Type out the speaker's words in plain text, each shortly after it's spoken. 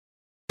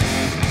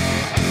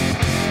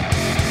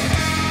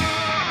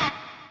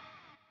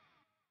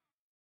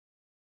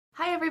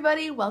Hi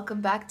everybody, welcome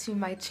back to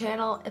my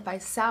channel. If I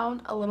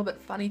sound a little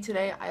bit funny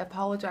today, I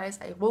apologize.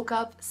 I woke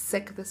up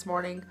sick this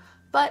morning,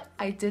 but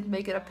I did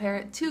make it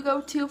apparent to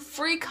go to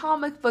Free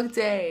Comic Book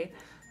Day.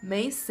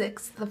 May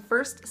 6th, the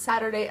first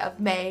Saturday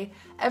of May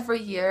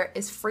every year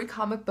is Free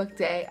Comic Book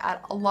Day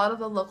at a lot of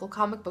the local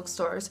comic book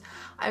stores.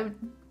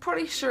 I'm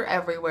pretty sure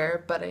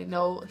everywhere, but I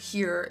know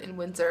here in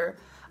Windsor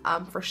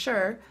for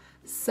sure.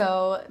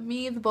 So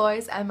me, the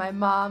boys, and my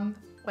mom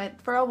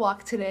went for a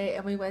walk today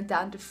and we went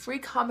down to Free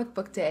Comic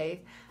Book Day.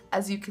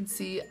 As you can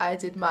see, I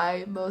did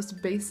my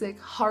most basic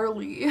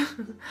Harley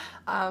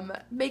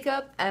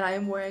makeup and I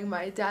am wearing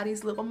my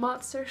daddy's little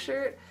monster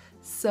shirt.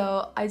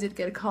 So I did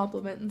get a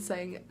compliment and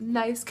saying,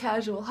 "Nice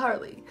casual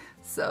Harley."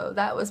 So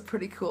that was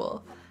pretty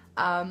cool.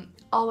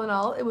 All in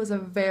all, it was a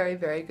very,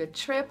 very good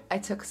trip. I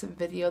took some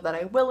video that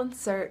I will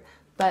insert,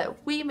 but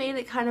we made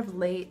it kind of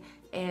late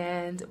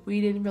and we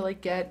didn't really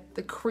get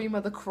the cream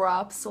of the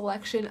crop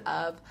selection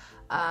of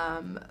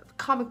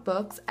comic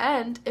books,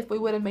 and if we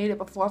would have made it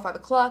before 5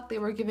 o'clock, they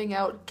were giving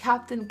out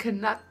Captain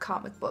Canuck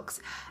comic books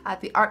at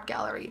the art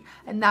gallery,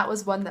 and that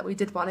was one that we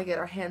did want to get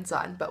our hands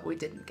on, but we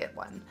didn't get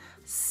one.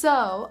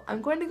 So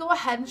I'm going to go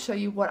ahead and show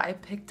you what I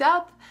picked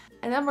up,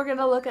 and then we're going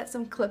to look at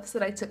some clips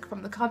that I took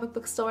from the comic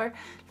book store.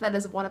 That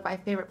is one of my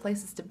favorite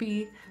places to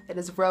be. It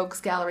is Rogues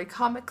Gallery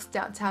Comics,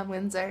 downtown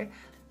Windsor.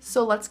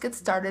 So let's get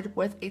started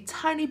with a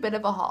tiny bit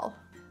of a haul.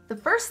 The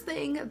first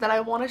thing that I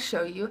want to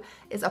show you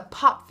is a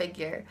pop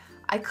figure.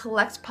 I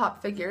collect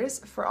pop figures.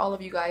 For all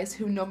of you guys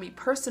who know me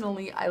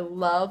personally, I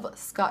love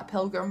Scott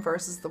Pilgrim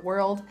vs. the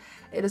World.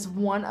 It is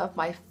one of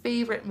my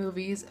favorite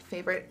movies,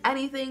 favorite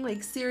anything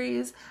like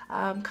series,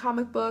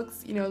 comic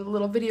books, you know, the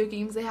little video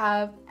games they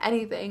have,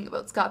 anything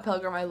about Scott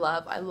Pilgrim I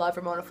love. I love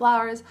Ramona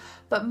Flowers,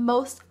 but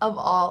most of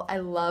all, I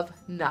love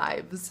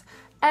knives.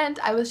 And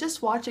I was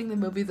just watching the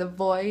movie The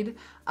Void,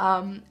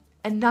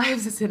 and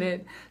knives is in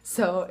it.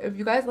 So if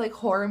you guys like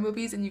horror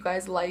movies and you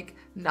guys like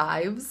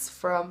knives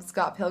from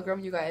Scott Pilgrim,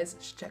 you guys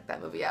should check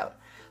that movie out.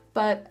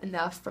 But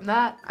enough from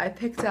that. I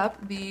picked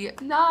up the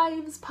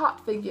knives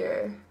pop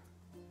figure.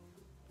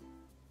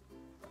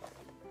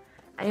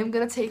 I am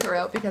gonna take her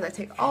out because I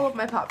take all of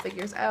my pop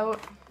figures out.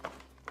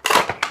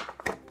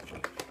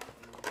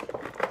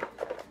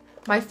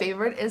 My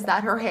favorite is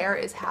that her hair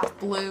is half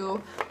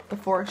blue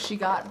before she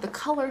got the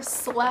color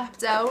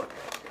slapped out.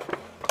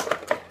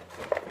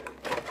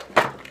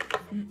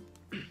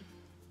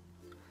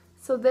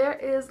 So there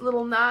is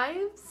Little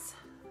Knives.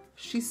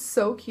 She's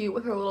so cute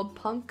with her little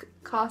punk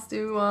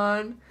costume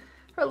on,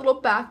 her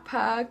little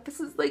backpack. This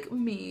is like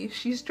me.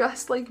 She's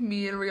dressed like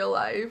me in real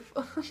life.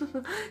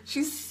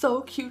 She's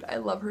so cute. I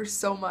love her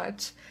so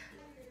much.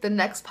 The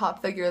next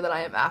pop figure that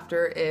I am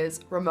after is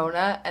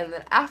Ramona, and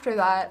then after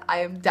that, I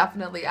am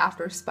definitely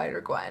after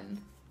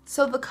Spider-Gwen.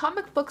 So the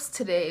comic books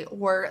today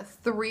were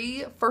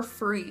 3 for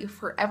free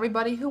for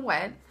everybody who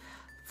went.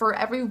 For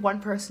every one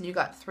person, you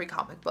got 3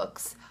 comic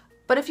books.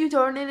 But if you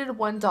donated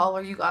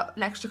 $1, you got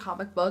an extra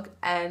comic book,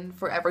 and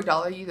for every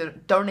dollar you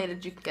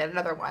donated, you could get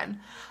another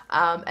one.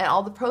 And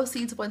all the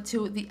proceeds went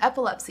to the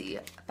Epilepsy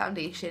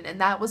Foundation,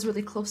 and that was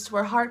really close to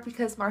our heart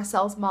because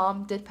Marcel's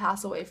mom did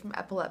pass away from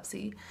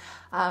epilepsy.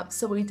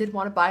 So we did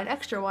want to buy an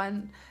extra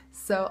one.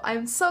 So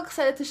I'm so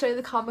excited to show you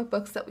the comic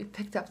books that we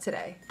picked up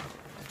today.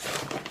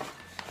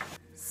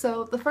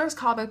 So the first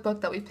comic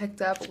book that we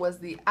picked up was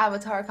the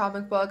Avatar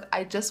comic book.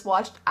 I just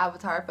watched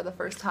Avatar for the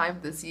first time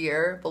this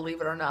year,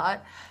 believe it or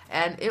not,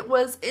 and it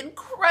was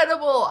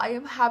incredible. I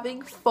am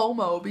having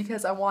FOMO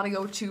because I want to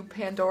go to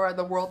Pandora,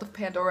 the world of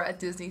Pandora at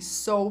Disney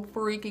so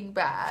freaking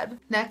bad.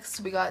 Next,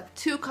 we got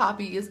 2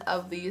 copies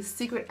of the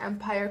Secret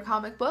Empire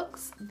comic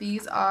books.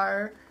 These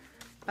are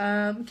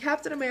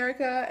Captain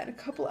America and a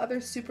couple other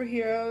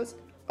superheroes,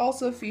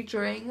 also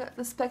featuring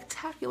the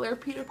spectacular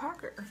Peter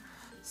Parker.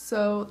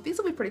 So these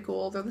will be pretty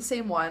cool. They're the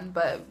same one,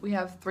 but we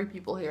have 3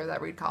 people here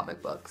that read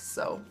comic books,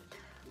 so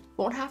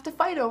won't have to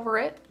fight over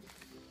it.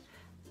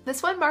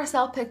 This one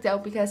Marcel picked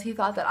out because he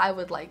thought that I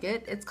would like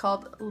it. It's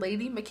called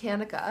Lady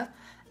Mechanica,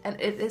 and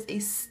it is a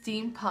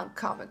steampunk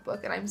comic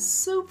book, and I'm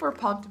super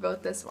pumped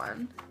about this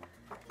one.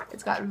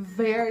 It's got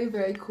very,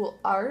 very cool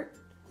art.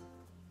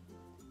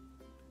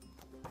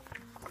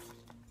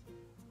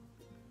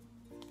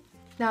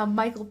 Now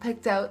Michael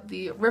picked out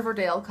the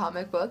Riverdale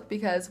comic book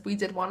because we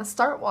did want to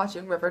start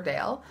watching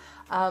Riverdale.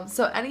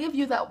 So any of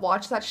you that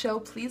watch that show,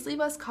 please leave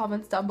us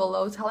comments down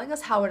below telling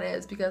us how it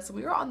is because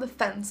we were on the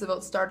fence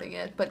about starting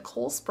it, but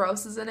Cole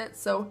Sprouse is in it,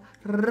 so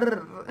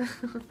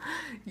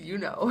you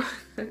know.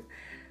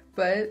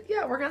 But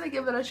yeah, we're gonna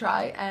give it a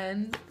try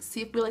and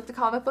see if we like the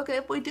comic book, and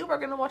if we do, we're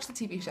gonna watch the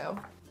TV show.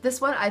 This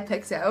one I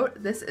picked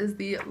out. This is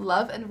the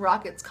Love and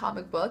Rockets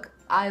comic book.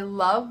 I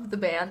love the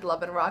band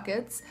Love and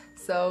Rockets,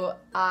 so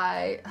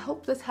I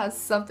hope this has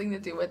something to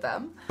do with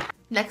them.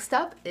 Next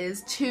up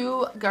is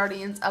 2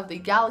 Guardians of the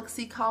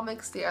Galaxy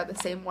comics. They are the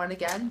same one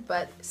again,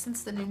 but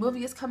since the new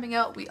movie is coming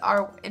out, we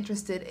are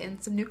interested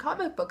in some new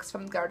comic books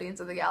from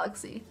Guardians of the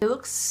Galaxy. They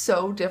look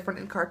so different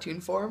in cartoon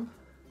form.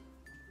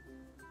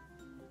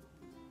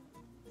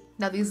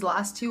 Now these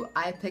last 2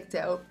 I picked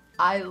out.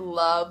 I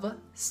love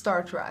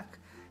Star Trek.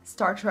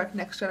 Star Trek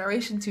Next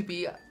Generation to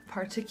be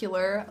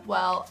particular.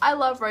 Well, I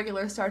love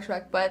regular Star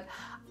Trek, but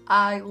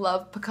I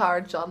love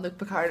Picard. Jean-Luc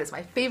Picard is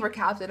my favorite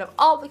captain of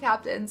all the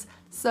captains,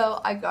 so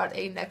I got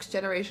a Next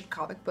Generation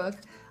comic book.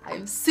 I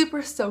am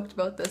super stoked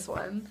about this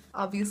one.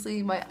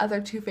 Obviously, my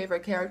other two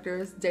favorite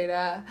characters,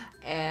 Data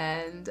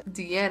and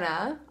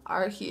Deanna,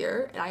 are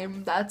here,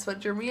 and that's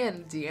what drew me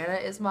in.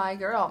 Deanna is my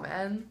girl,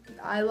 man.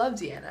 I love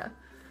Deanna.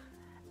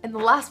 And the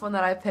last one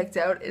that I picked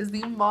out is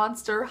the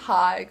Monster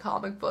High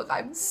comic book.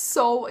 I'm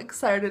so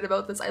excited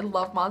about this. I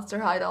love Monster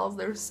High dolls.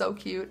 They're so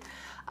cute.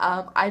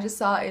 I just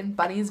saw in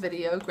Bunny's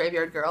video,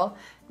 Graveyard Girl,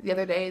 the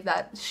other day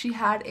that she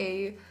had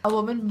a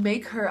woman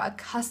make her a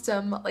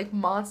custom like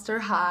Monster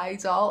High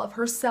doll of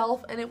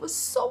herself, and it was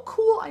so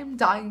cool. I'm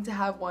dying to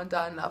have one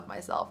done of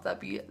myself.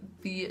 That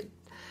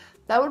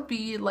would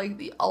be like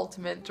the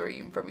ultimate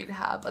dream for me to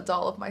have a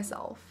doll of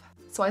myself.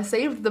 So I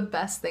saved the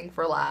best thing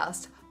for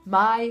last.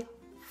 My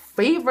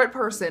favorite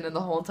person in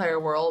the whole entire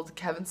world,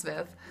 Kevin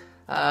Smith.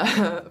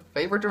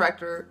 Favorite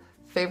director,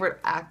 favorite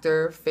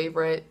actor,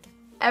 favorite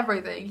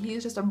everything.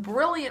 He's just a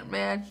brilliant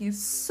man.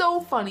 He's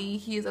so funny.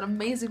 He's an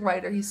amazing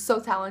writer. He's so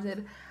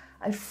talented.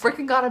 I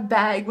freaking got a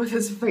bag with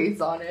his face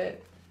on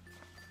it.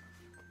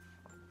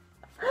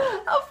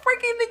 How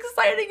freaking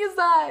exciting is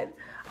that?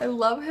 I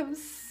love him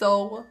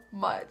so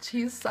much.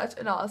 He's such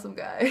an awesome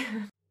guy.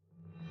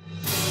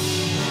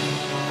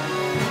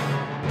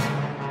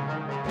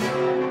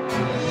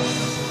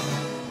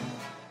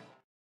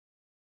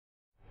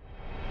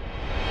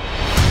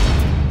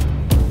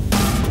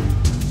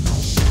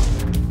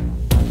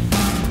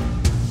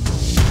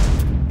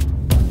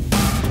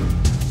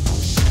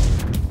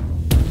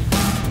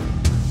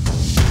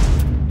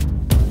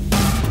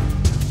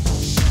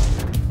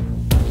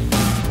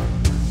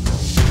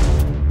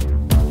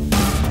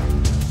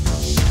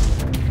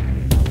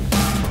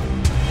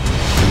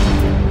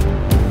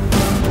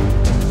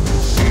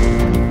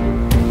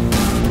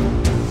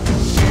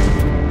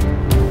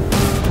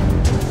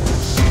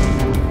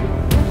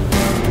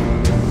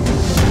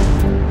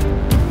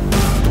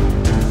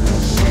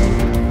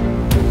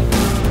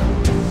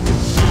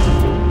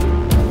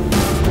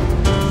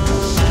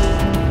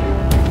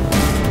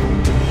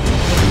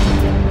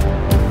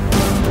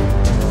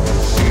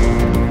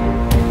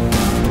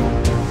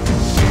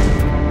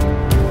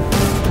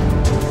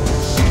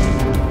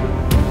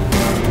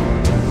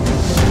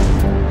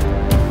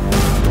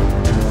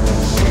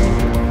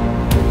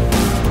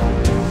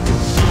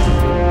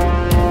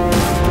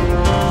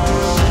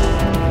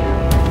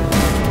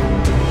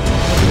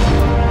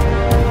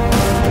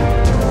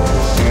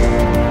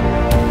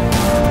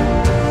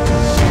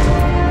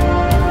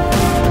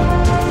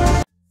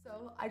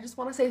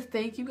 I want to say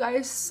thank you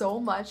guys so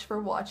much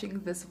for watching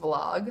this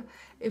vlog.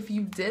 If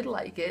you did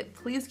like it,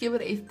 please give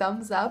it a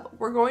thumbs up.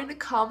 We're going to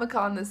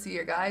Comic-Con this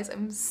year, guys.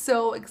 I'm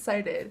so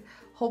excited.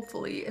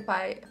 Hopefully, if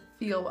I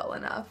feel well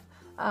enough.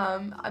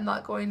 I'm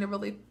not going to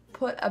really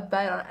put a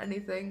bet on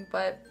anything,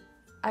 but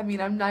I mean,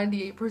 I'm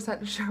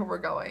 98% sure we're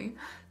going.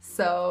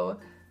 So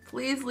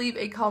please leave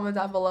a comment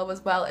down below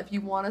as well if you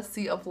want to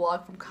see a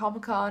vlog from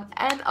Comic-Con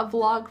and a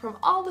vlog from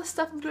all the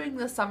stuff I'm doing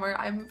this summer.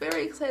 I'm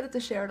very excited to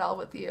share it all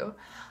with you.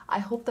 I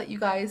hope that you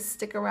guys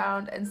stick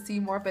around and see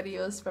more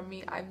videos from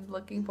me. I'm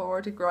looking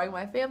forward to growing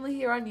my family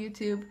here on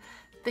YouTube.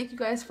 Thank you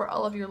guys for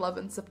all of your love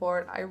and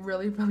support. I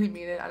really, really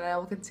mean it, and I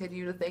will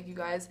continue to thank you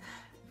guys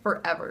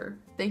forever.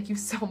 Thank you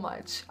so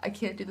much. I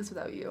can't do this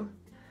without you.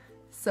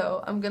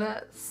 So I'm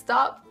gonna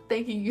stop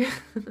thanking you.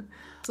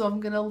 So I'm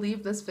gonna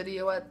leave this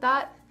video at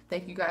that.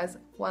 Thank you guys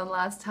one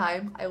last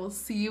time. I will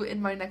see you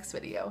in my next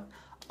video.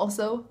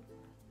 Also,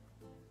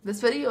 this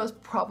video is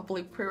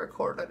probably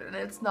pre-recorded and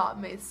it's not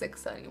May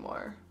 6th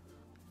anymore.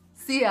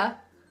 See ya!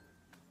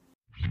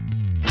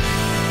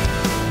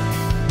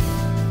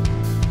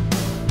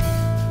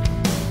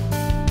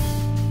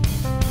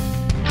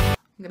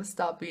 I'm gonna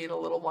stop being a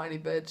little whiny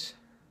bitch.